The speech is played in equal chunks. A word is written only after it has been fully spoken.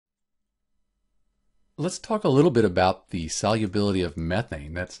Let's talk a little bit about the solubility of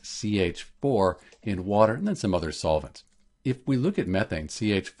methane, that's CH4, in water and then some other solvents. If we look at methane,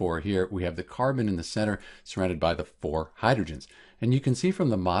 CH4 here, we have the carbon in the center surrounded by the 4 hydrogens. And you can see from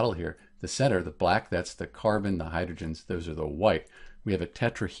the model here, the center, the black, that's the carbon, the hydrogens, those are the white. We have a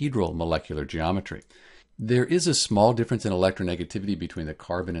tetrahedral molecular geometry. There is a small difference in electronegativity between the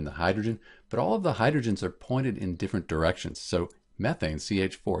carbon and the hydrogen, but all of the hydrogens are pointed in different directions. So methane,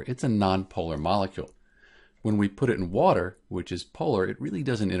 CH4, it's a nonpolar molecule. When we put it in water, which is polar, it really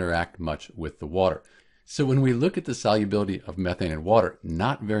doesn't interact much with the water. So when we look at the solubility of methane in water,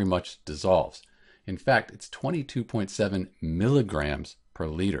 not very much dissolves. In fact, it's 22.7 milligrams per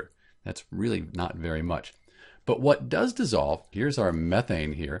liter. That's really not very much. But what does dissolve, here's our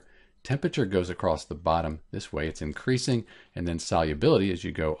methane here. Temperature goes across the bottom this way, it's increasing, and then solubility, as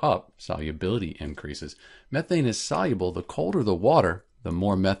you go up, solubility increases. Methane is soluble. The colder the water, the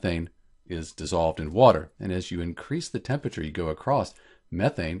more methane is dissolved in water. And as you increase the temperature you go across,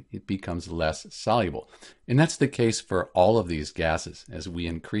 methane, it becomes less soluble. And that's the case for all of these gases. As we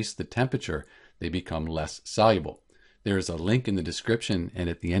increase the temperature, they become less soluble. There is a link in the description and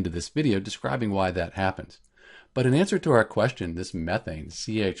at the end of this video describing why that happens. But in answer to our question, this methane,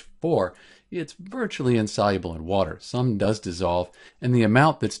 CH4, it's virtually insoluble in water. Some does dissolve, and the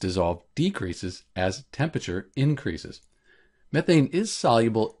amount that's dissolved decreases as temperature increases. Methane is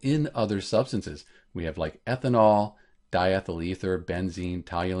soluble in other substances. We have like ethanol, diethyl ether, benzene,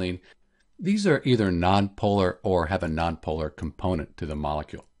 toluene. These are either nonpolar or have a nonpolar component to the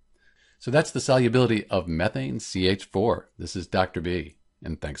molecule. So that's the solubility of methane, CH4. This is Dr. B,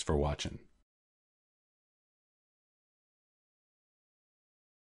 and thanks for watching.